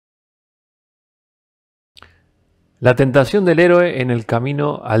La tentación del héroe en el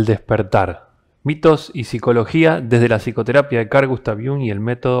camino al despertar. Mitos y psicología desde la psicoterapia de Carl Gustav Jung y el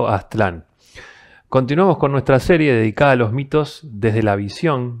método Aztlan. Continuamos con nuestra serie dedicada a los mitos desde la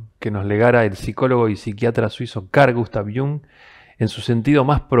visión que nos legara el psicólogo y psiquiatra suizo Carl Gustav Jung en su sentido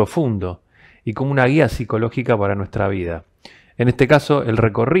más profundo y como una guía psicológica para nuestra vida. En este caso, el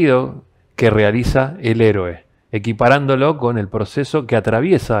recorrido que realiza el héroe, equiparándolo con el proceso que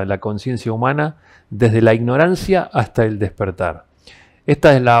atraviesa la conciencia humana desde la ignorancia hasta el despertar.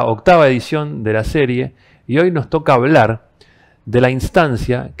 Esta es la 8ª edición de la serie y hoy nos toca hablar de la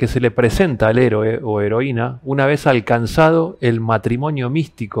instancia que se le presenta al héroe o heroína una vez alcanzado el matrimonio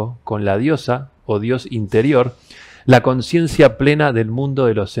místico con la diosa o Dios interior, la conciencia plena del mundo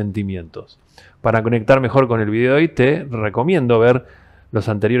de los sentimientos. Para conectar mejor con el video de hoy te recomiendo ver los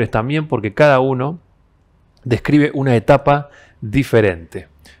anteriores también porque cada uno describe una etapa diferente.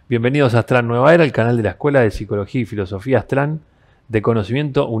 Bienvenidos a Aztlan Nueva Era, el canal de la Escuela de Psicología y Filosofía Aztlan, de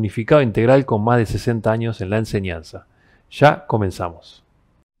conocimiento unificado integral con más de 60 años en la enseñanza. Ya comenzamos.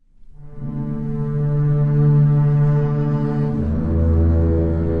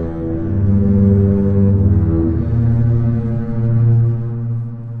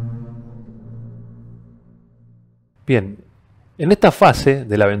 Bien, en esta fase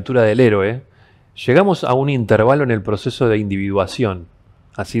de la aventura del héroe, llegamos a un intervalo en el proceso de individuación,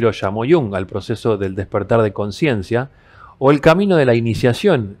 así lo llamó Jung, al proceso del despertar de conciencia, o el camino de la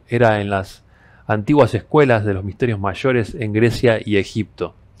iniciación, era en las antiguas escuelas de los misterios mayores en Grecia y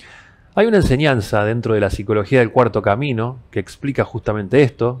Egipto. Hay una enseñanza dentro de la psicología del cuarto camino que explica justamente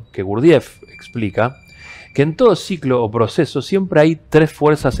esto, que Gurdjieff explica, que en todo ciclo o proceso siempre hay 3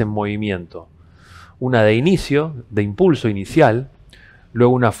 fuerzas en movimiento. Una de inicio, de impulso inicial,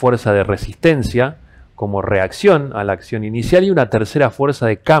 luego una fuerza de resistencia, como reacción a la acción inicial, y una tercera fuerza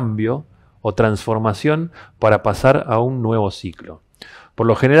de cambio o transformación para pasar a un nuevo ciclo. Por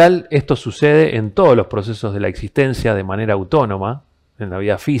lo general, esto sucede en todos los procesos de la existencia de manera autónoma, en la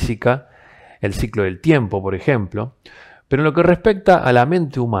vida física, el ciclo del tiempo, por ejemplo, pero en lo que respecta a la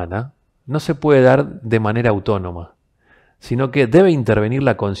mente humana, no se puede dar de manera autónoma, sino que debe intervenir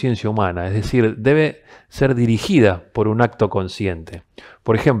la conciencia humana, es decir, debe ser dirigida por un acto consciente.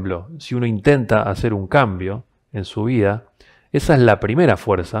 Por ejemplo, si uno intenta hacer un cambio en su vida, esa es la primera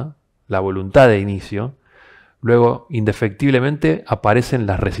fuerza, la voluntad de inicio. Luego, indefectiblemente, aparecen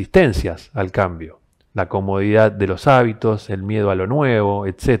las resistencias al cambio, la comodidad de los hábitos, el miedo a lo nuevo,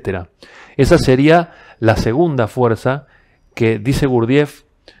 etc. Esa sería la segunda fuerza que, dice Gurdjieff,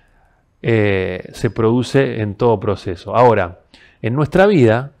 se produce en todo proceso. Ahora, en nuestra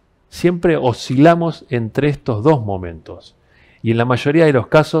vida siempre oscilamos entre estos dos momentos y en la mayoría de los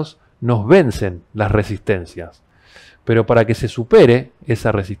casos nos vencen las resistencias. Pero para que se supere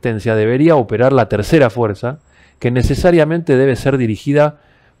esa resistencia debería operar la tercera fuerza que necesariamente debe ser dirigida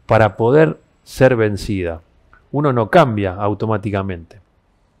para poder ser vencida. Uno no cambia automáticamente.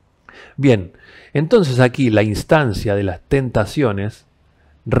 Bien, entonces aquí la instancia de las tentaciones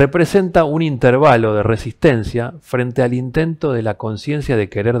representa un intervalo de resistencia frente al intento de la conciencia de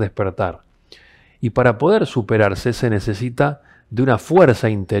querer despertar. Y para poder superarse se necesita de una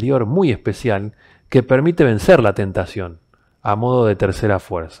fuerza interior muy especial que permite vencer la tentación, a modo de tercera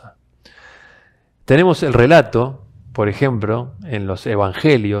fuerza. Tenemos el relato, por ejemplo, en los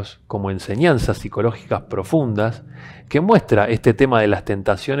evangelios, como enseñanzas psicológicas profundas, que muestra este tema de las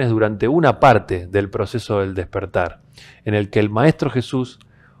tentaciones durante una parte del proceso del despertar, en el que el Maestro Jesús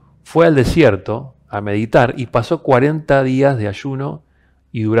fue al desierto a meditar y pasó 40 días de ayuno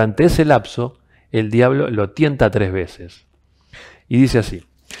y durante ese lapso el diablo lo tienta 3 veces. Y dice así: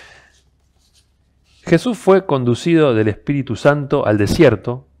 Jesús fue conducido del Espíritu Santo al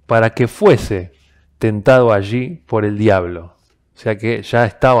desierto para que fuese tentado allí por el diablo. O sea que ya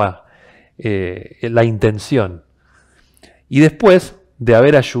estaba la intención. Y después de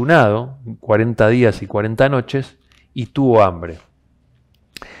haber ayunado 40 días y 40 noches y tuvo hambre.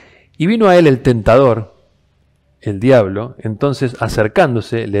 Y vino a él el tentador, el diablo, entonces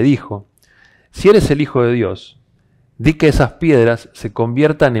acercándose le dijo: si eres el Hijo de Dios, di que esas piedras se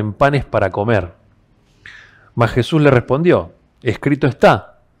conviertan en panes para comer. Mas Jesús le respondió: escrito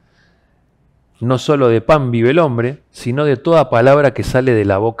está, no solo de pan vive el hombre, sino de toda palabra que sale de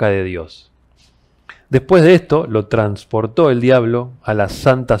la boca de Dios. Después de esto lo transportó el diablo a la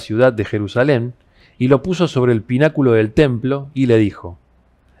santa ciudad de Jerusalén y lo puso sobre el pináculo del templo y le dijo: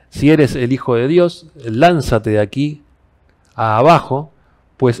 si eres el Hijo de Dios, lánzate de aquí a abajo,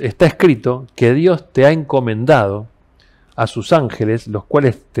 pues está escrito que Dios te ha encomendado a sus ángeles, los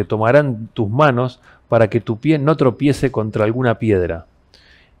cuales te tomarán tus manos para que tu pie no tropiece contra alguna piedra.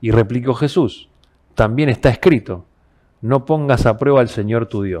 Y replicó Jesús: también está escrito, no pongas a prueba al Señor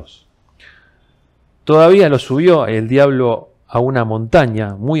tu Dios. Todavía lo subió el diablo a una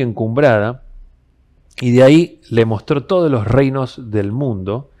montaña muy encumbrada, y de ahí le mostró todos los reinos del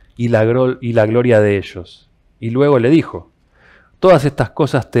mundo y la gloria de ellos. Y luego le dijo: todas estas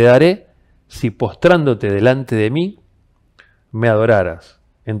cosas te daré si postrándote delante de mí me adoraras.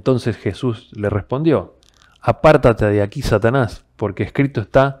 Entonces Jesús le respondió: apártate de aquí, Satanás, porque escrito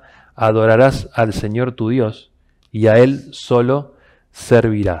está: adorarás al Señor tu Dios y a Él solo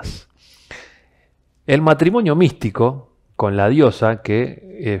servirás. El matrimonio místico con la diosa,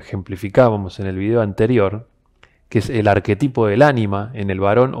 que ejemplificábamos en el video anterior, que es el arquetipo del ánima en el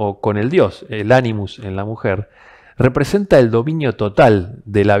varón, o con el Dios, el animus en la mujer, representa el dominio total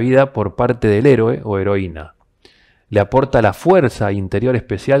de la vida por parte del héroe o heroína. Le aporta la fuerza interior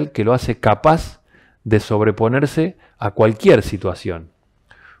especial que lo hace capaz de sobreponerse a cualquier situación.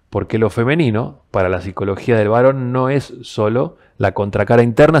 Porque lo femenino, para la psicología del varón, no es solo la contracara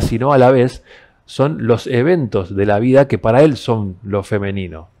interna, sino a la vez son los eventos de la vida que para él son lo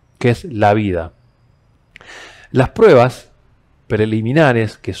femenino, que es la vida. Las pruebas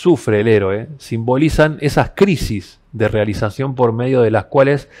preliminares que sufre el héroe simbolizan esas crisis de realización por medio de las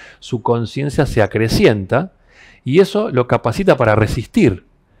cuales su conciencia se acrecienta, y eso lo capacita para resistir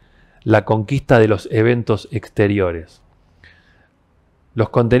la conquista de los eventos exteriores. Los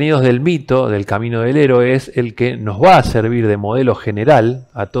contenidos del mito, del camino del héroe, es el que nos va a servir de modelo general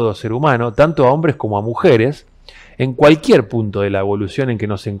a todo ser humano, tanto a hombres como a mujeres, en cualquier punto de la evolución en que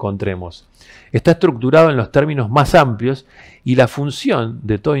nos encontremos. Está estructurado en los términos más amplios y la función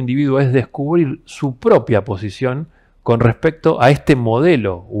de todo individuo es descubrir su propia posición con respecto a este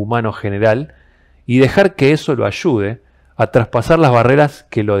modelo humano general y dejar que eso lo ayude a traspasar las barreras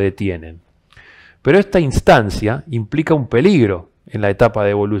que lo detienen. Pero esta instancia implica un peligro en la etapa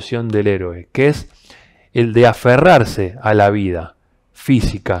de evolución del héroe, que es el de aferrarse a la vida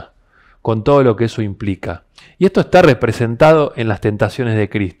física, con todo lo que eso implica. Y esto está representado en las tentaciones de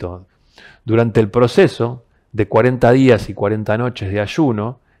Cristo. Durante el proceso de 40 días y 40 noches de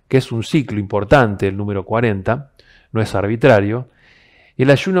ayuno, que es un ciclo importante, el número 40, no es arbitrario,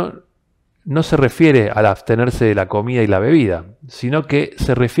 el ayuno no se refiere al abstenerse de la comida y la bebida, sino que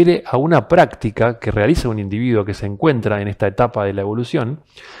se refiere a una práctica que realiza un individuo que se encuentra en esta etapa de la evolución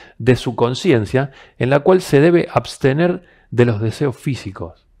de su conciencia, en la cual se debe abstener de los deseos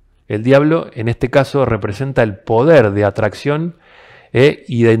físicos. El diablo, en este caso, representa el poder de atracción e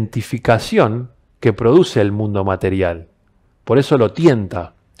identificación que produce el mundo material. Por eso lo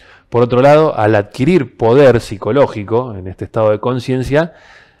tienta. Por otro lado, al adquirir poder psicológico en este estado de conciencia,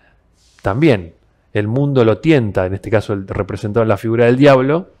 también el mundo lo tienta, en este caso representado en la figura del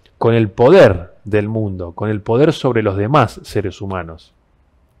diablo, con el poder del mundo, con el poder sobre los demás seres humanos.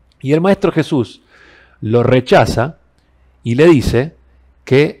 Y el Maestro Jesús lo rechaza y le dice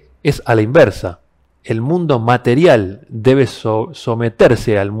que es a la inversa. El mundo material debe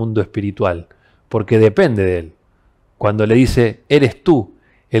someterse al mundo espiritual, porque depende de él. Cuando le dice: eres tú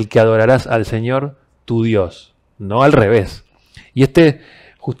el que adorarás al Señor tu Dios, no al revés. Y este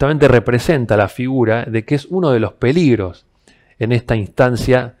justamente representa la figura de que es uno de los peligros en esta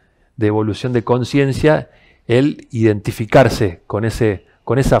instancia de evolución de conciencia, el identificarse con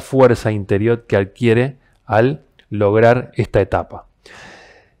esa fuerza interior que adquiere al lograr esta etapa.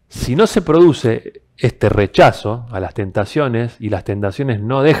 Si no se produce este rechazo a las tentaciones, y las tentaciones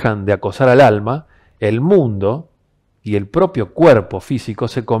no dejan de acosar al alma, el mundo y el propio cuerpo físico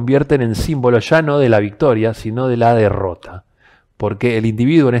se convierten en símbolo ya no de la victoria, sino de la derrota. Porque el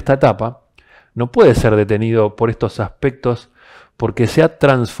individuo en esta etapa no puede ser detenido por estos aspectos, porque se ha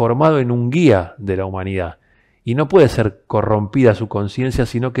transformado en un guía de la humanidad. Y no puede ser corrompida su conciencia,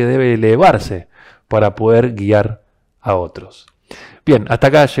 sino que debe elevarse para poder guiar a otros. Bien, hasta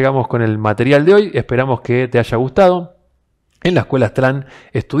acá llegamos con el material de hoy. Esperamos que te haya gustado. En la Escuela Aztlan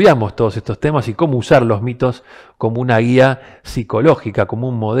estudiamos todos estos temas y cómo usar los mitos como una guía psicológica, como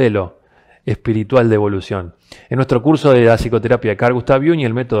un modelo espiritual de evolución. En nuestro curso de la psicoterapia de Carl Gustav Jung y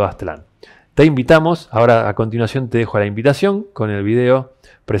el método Aztlan. Te invitamos, ahora a continuación te dejo la invitación con el video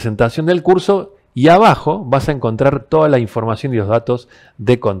presentación del curso, y abajo vas a encontrar toda la información y los datos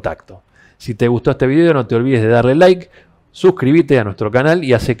de contacto. Si te gustó este video, no te olvides de darle like, suscríbete a nuestro canal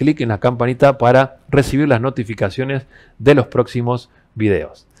y hace clic en la campanita para recibir las notificaciones de los próximos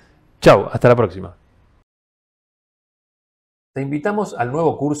videos. Chau, hasta la próxima. Te invitamos al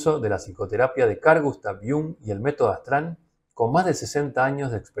nuevo curso de la psicoterapia de Carl Gustav Jung y el método Aztlan, con más de 60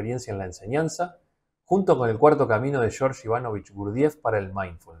 años de experiencia en la enseñanza, junto con el cuarto camino de George Ivanovich Gurdjieff para el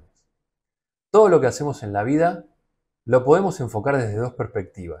mindfulness. Todo lo que hacemos en la vida lo podemos enfocar desde dos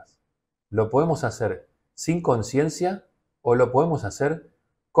perspectivas. Lo podemos hacer sin conciencia o lo podemos hacer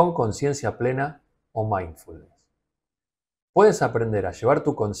con conciencia plena o mindfulness. Puedes aprender a llevar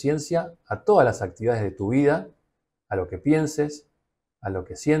tu conciencia a todas las actividades de tu vida, a lo que pienses, a lo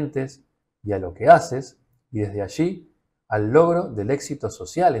que sientes y a lo que haces, y desde allí al logro del éxito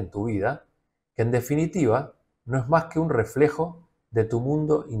social en tu vida, que en definitiva no es más que un reflejo de tu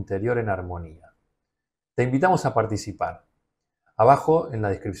mundo interior en armonía. Te invitamos a participar. Abajo en la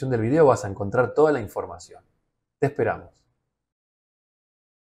descripción del video vas a encontrar toda la información. Te esperamos.